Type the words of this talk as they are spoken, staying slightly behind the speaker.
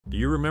Do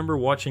you remember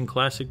watching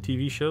classic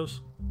TV shows?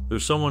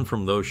 There's someone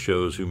from those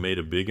shows who made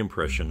a big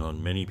impression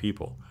on many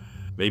people.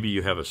 Maybe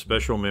you have a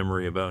special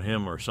memory about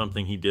him or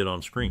something he did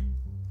on screen.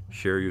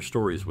 Share your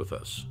stories with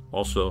us.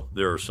 Also,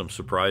 there are some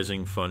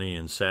surprising, funny,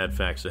 and sad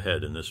facts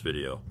ahead in this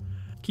video.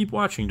 Keep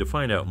watching to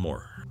find out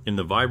more. In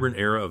the vibrant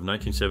era of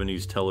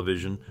 1970s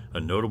television, a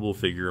notable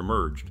figure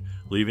emerged,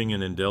 leaving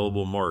an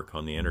indelible mark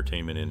on the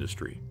entertainment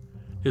industry.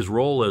 His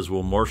role as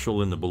Will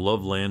Marshall in the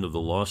beloved Land of the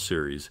Lost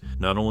series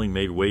not only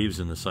made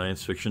waves in the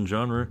science fiction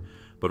genre,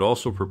 but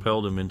also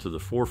propelled him into the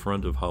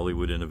forefront of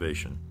Hollywood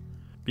innovation.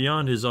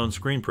 Beyond his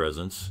on-screen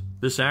presence,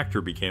 this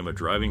actor became a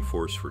driving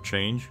force for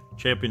change,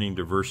 championing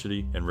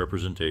diversity and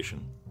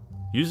representation.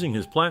 Using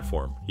his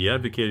platform, he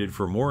advocated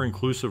for more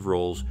inclusive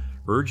roles,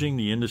 urging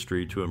the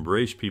industry to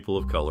embrace people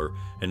of color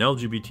and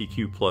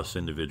LGBTQ+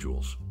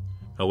 individuals.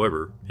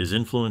 However, his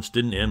influence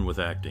didn't end with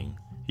acting.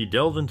 He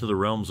delved into the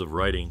realms of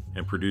writing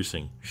and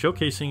producing,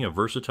 showcasing a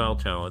versatile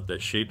talent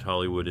that shaped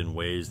Hollywood in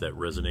ways that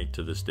resonate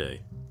to this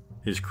day.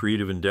 His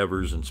creative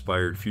endeavors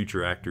inspired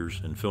future actors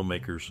and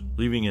filmmakers,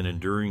 leaving an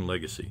enduring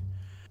legacy.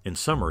 In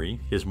summary,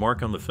 his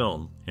mark on the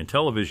film and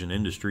television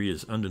industry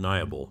is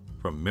undeniable,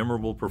 from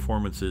memorable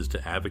performances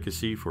to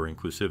advocacy for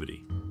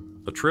inclusivity.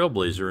 A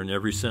trailblazer in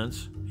every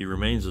sense, he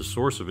remains a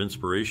source of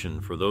inspiration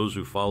for those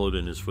who followed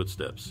in his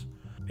footsteps.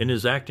 In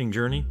his acting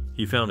journey,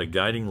 he found a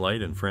guiding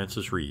light in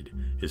Frances Reed,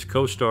 his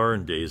co-star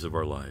in Days of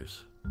Our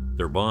Lives.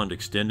 Their bond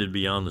extended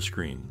beyond the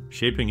screen,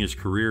 shaping his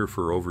career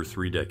for over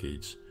 3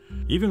 decades.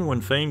 Even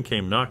when fame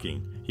came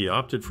knocking, he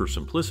opted for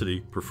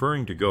simplicity,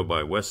 preferring to go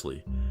by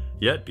Wesley.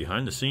 Yet,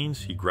 behind the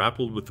scenes, he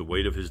grappled with the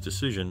weight of his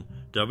decision,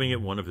 dubbing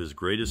it one of his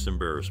greatest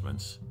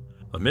embarrassments.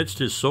 Amidst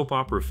his soap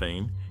opera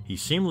fame, he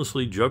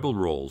seamlessly juggled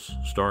roles,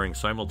 starring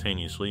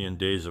simultaneously in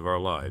Days of Our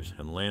Lives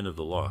and Land of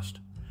the Lost.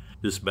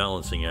 This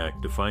balancing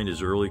act defined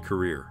his early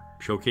career,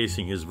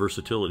 showcasing his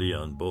versatility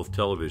on both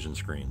television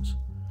screens.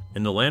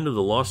 In the Land of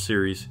the Lost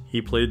series,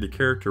 he played the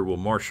character Will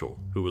Marshall,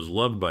 who was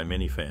loved by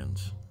many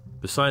fans.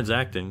 Besides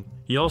acting,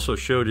 he also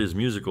showed his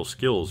musical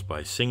skills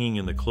by singing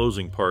in the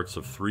closing parts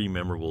of 3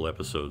 memorable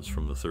episodes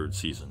from the 3rd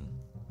season.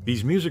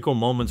 These musical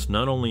moments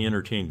not only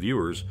entertained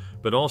viewers,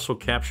 but also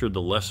captured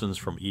the lessons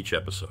from each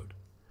episode.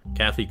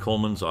 Kathy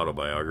Coleman's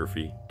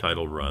autobiography,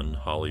 titled Run,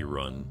 Holly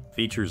Run,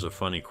 features a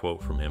funny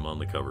quote from him on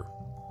the cover.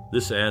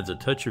 This adds a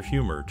touch of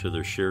humor to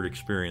their shared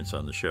experience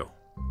on the show.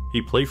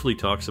 He playfully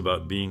talks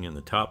about being in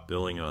the top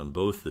billing on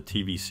both the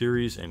TV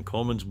series and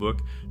Coleman's book,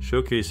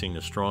 showcasing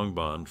the strong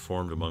bond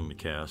formed among the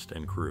cast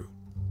and crew.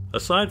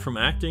 Aside from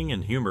acting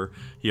and humor,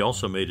 he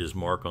also made his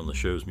mark on the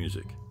show's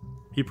music.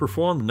 He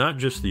performed not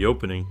just the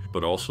opening,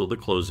 but also the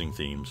closing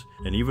themes,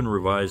 and even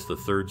revised the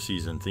 3rd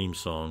season theme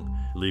song,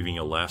 leaving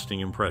a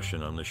lasting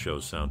impression on the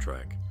show's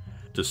soundtrack.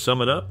 To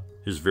sum it up,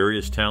 his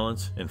various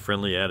talents and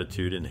friendly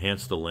attitude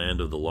enhanced the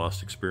Land of the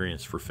Lost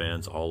experience for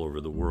fans all over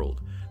the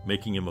world,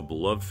 making him a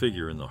beloved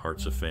figure in the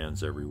hearts of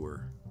fans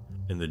everywhere.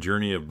 In the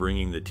journey of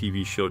bringing the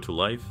TV show to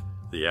life,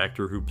 the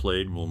actor who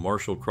played Will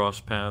Marshall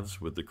crossed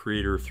paths with the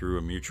creator through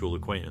a mutual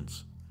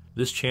acquaintance.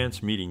 This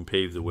chance meeting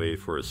paved the way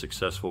for a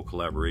successful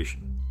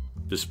collaboration.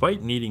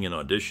 Despite needing an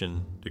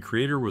audition, the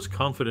creator was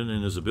confident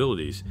in his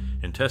abilities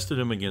and tested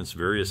him against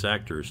various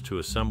actors to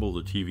assemble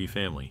the TV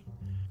family.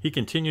 He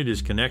continued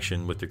his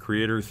connection with the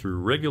creator through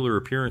regular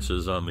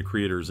appearances on the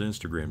creator's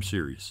Instagram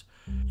series.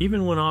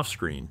 Even when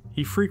off-screen,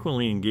 he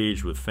frequently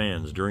engaged with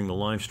fans during the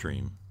live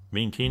stream,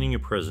 maintaining a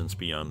presence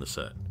beyond the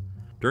set.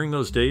 During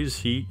those days,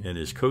 he and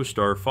his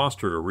co-star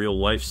fostered a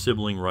real-life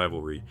sibling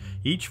rivalry,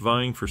 each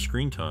vying for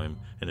screen time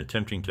and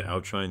attempting to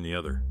outshine the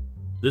other.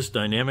 This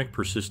dynamic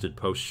persisted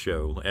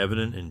post-show,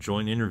 evident in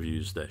joint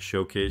interviews that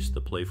showcased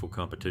the playful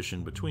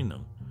competition between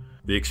them.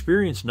 The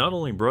experience not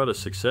only brought a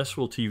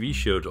successful TV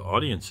show to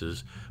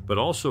audiences, but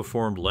also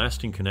formed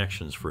lasting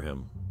connections for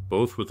him,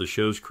 both with the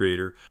show's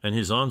creator and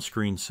his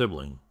on-screen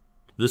sibling.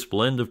 This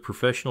blend of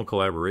professional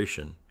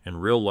collaboration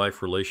and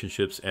real-life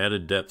relationships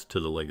added depth to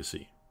the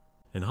legacy.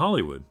 In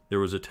Hollywood, there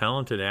was a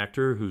talented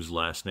actor whose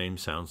last name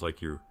sounds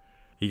like you.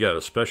 He got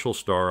a special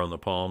star on the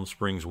Palm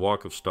Springs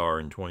Walk of Star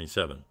in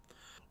 2007.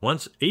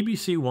 Once,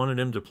 ABC wanted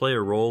him to play a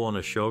role on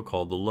a show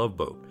called The Love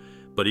Boat,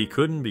 but he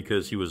couldn't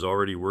because he was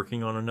already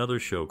working on another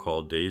show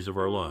called Days of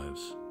Our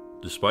Lives.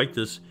 Despite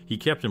this, he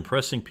kept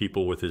impressing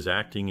people with his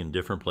acting in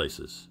different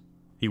places.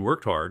 He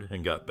worked hard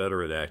and got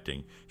better at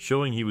acting,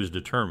 showing he was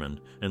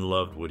determined and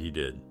loved what he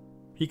did.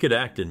 He could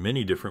act in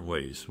many different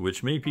ways,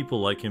 which made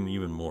people like him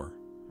even more.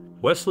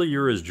 Wesley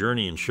Eure's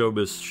journey in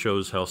showbiz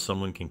shows how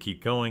someone can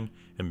keep going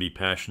and be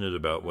passionate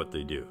about what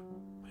they do.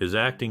 His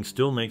acting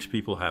still makes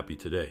people happy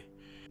today.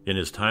 In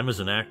his time as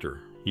an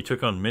actor, he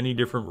took on many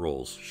different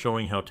roles,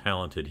 showing how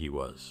talented he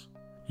was.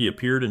 He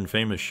appeared in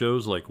famous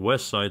shows like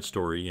West Side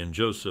Story and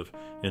Joseph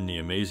in the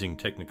amazing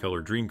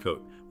Technicolor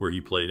Dreamcoat, where he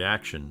played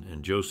Action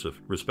and Joseph,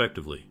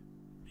 respectively.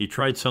 He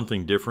tried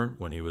something different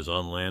when he was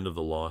on Land of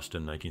the Lost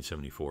in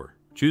 1974,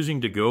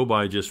 choosing to go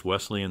by just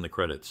Wesley in the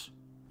credits.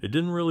 It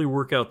didn't really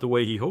work out the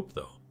way he hoped,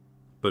 though.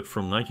 But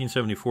from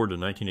 1974 to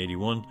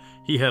 1981,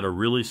 he had a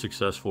really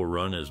successful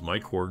run as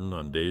Mike Horton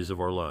on Days of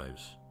Our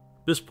Lives.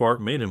 This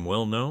part made him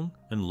well known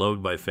and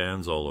loved by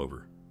fans all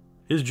over.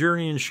 His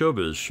journey in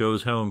showbiz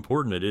shows how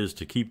important it is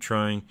to keep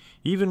trying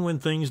even when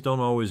things don't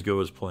always go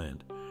as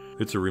planned.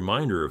 It's a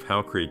reminder of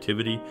how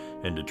creativity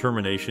and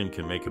determination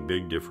can make a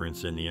big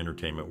difference in the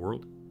entertainment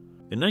world.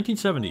 In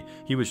 1970,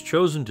 he was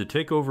chosen to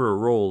take over a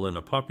role in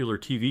a popular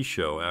TV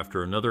show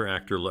after another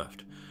actor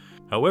left.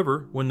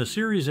 However, when the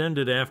series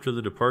ended after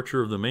the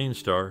departure of the main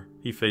star,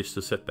 he faced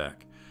a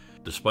setback.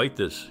 Despite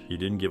this, he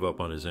didn't give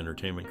up on his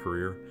entertainment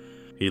career.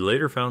 He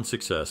later found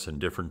success in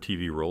different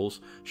TV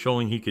roles,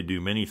 showing he could do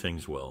many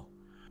things well.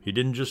 He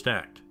didn't just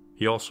act,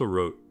 he also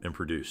wrote and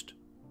produced.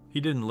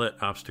 He didn't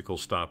let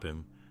obstacles stop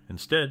him.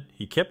 Instead,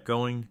 he kept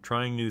going,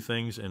 trying new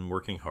things, and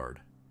working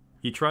hard.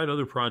 He tried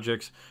other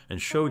projects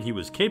and showed he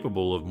was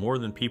capable of more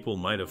than people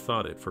might have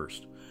thought at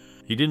first.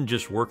 He didn't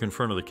just work in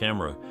front of the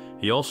camera,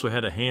 he also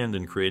had a hand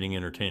in creating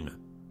entertainment.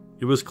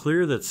 It was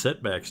clear that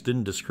setbacks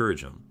didn't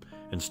discourage him.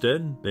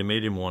 Instead, they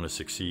made him want to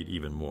succeed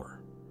even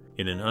more.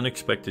 In an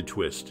unexpected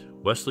twist,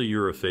 Wesley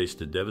Eure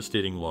faced a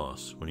devastating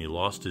loss when he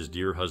lost his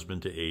dear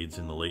husband to AIDS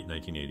in the late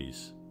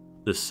 1980s.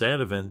 This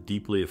sad event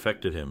deeply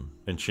affected him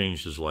and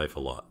changed his life a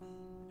lot.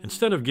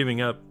 Instead of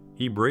giving up,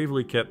 he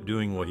bravely kept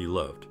doing what he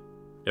loved.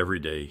 Every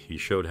day, he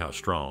showed how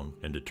strong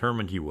and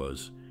determined he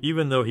was,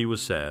 even though he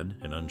was sad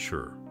and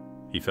unsure.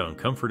 He found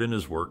comfort in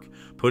his work,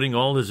 putting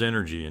all his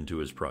energy into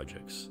his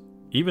projects.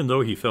 Even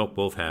though he felt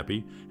both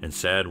happy and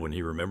sad when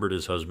he remembered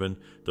his husband,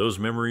 those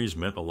memories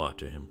meant a lot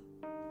to him.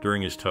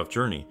 During his tough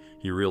journey,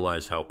 he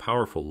realized how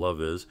powerful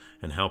love is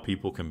and how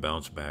people can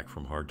bounce back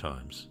from hard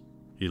times.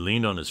 He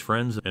leaned on his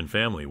friends and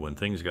family when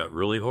things got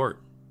really hard.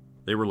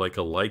 They were like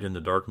a light in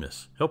the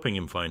darkness, helping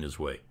him find his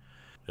way.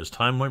 As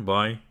time went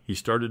by, he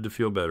started to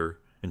feel better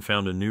and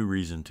found a new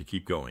reason to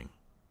keep going.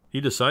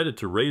 He decided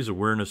to raise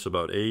awareness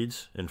about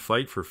AIDS and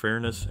fight for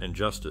fairness and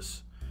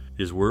justice.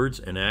 His words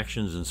and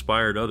actions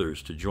inspired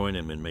others to join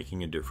him in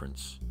making a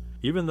difference.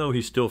 Even though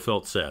he still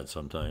felt sad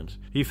sometimes,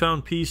 he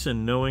found peace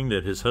in knowing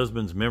that his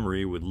husband's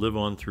memory would live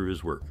on through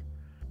his work.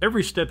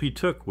 Every step he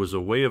took was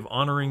a way of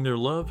honoring their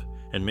love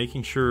and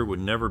making sure it would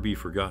never be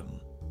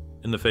forgotten.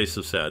 In the face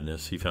of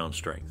sadness, he found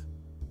strength.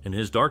 In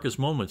his darkest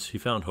moments, he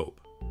found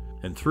hope.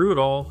 And through it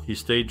all, he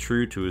stayed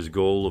true to his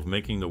goal of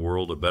making the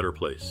world a better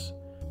place.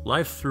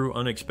 Life threw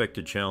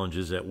unexpected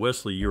challenges at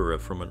Wesley Eure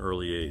from an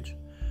early age.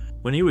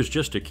 When he was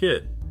just a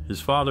kid,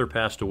 his father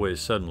passed away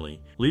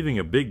suddenly, leaving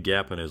a big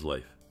gap in his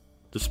life.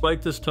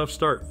 Despite this tough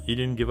start, he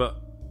didn't give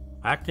up.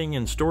 Acting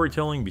and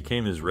storytelling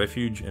became his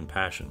refuge and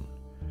passion.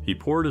 He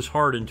poured his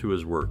heart into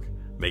his work,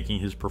 making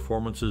his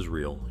performances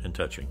real and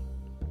touching.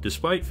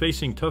 Despite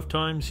facing tough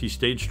times, he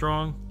stayed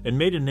strong and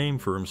made a name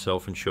for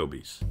himself in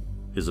showbiz.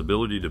 His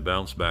ability to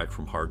bounce back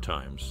from hard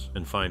times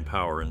and find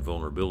power in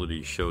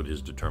vulnerability showed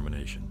his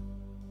determination.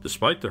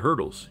 Despite the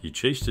hurdles, he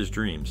chased his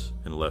dreams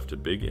and left a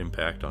big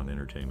impact on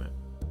entertainment.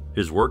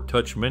 His work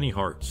touched many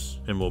hearts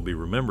and will be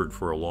remembered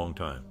for a long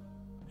time.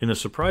 In a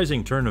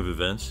surprising turn of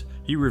events,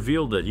 he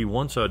revealed that he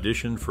once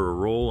auditioned for a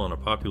role on a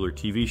popular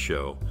TV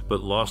show,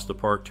 but lost the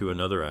part to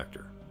another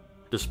actor.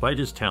 Despite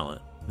his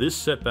talent, this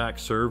setback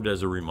served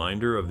as a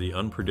reminder of the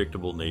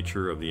unpredictable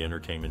nature of the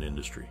entertainment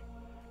industry.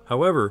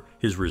 However,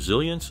 his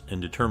resilience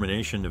and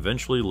determination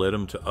eventually led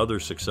him to other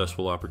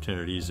successful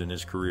opportunities in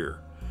his career.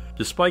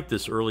 Despite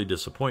this early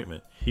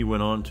disappointment, he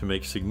went on to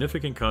make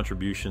significant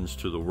contributions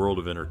to the world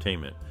of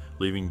entertainment,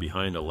 leaving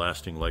behind a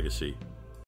lasting legacy.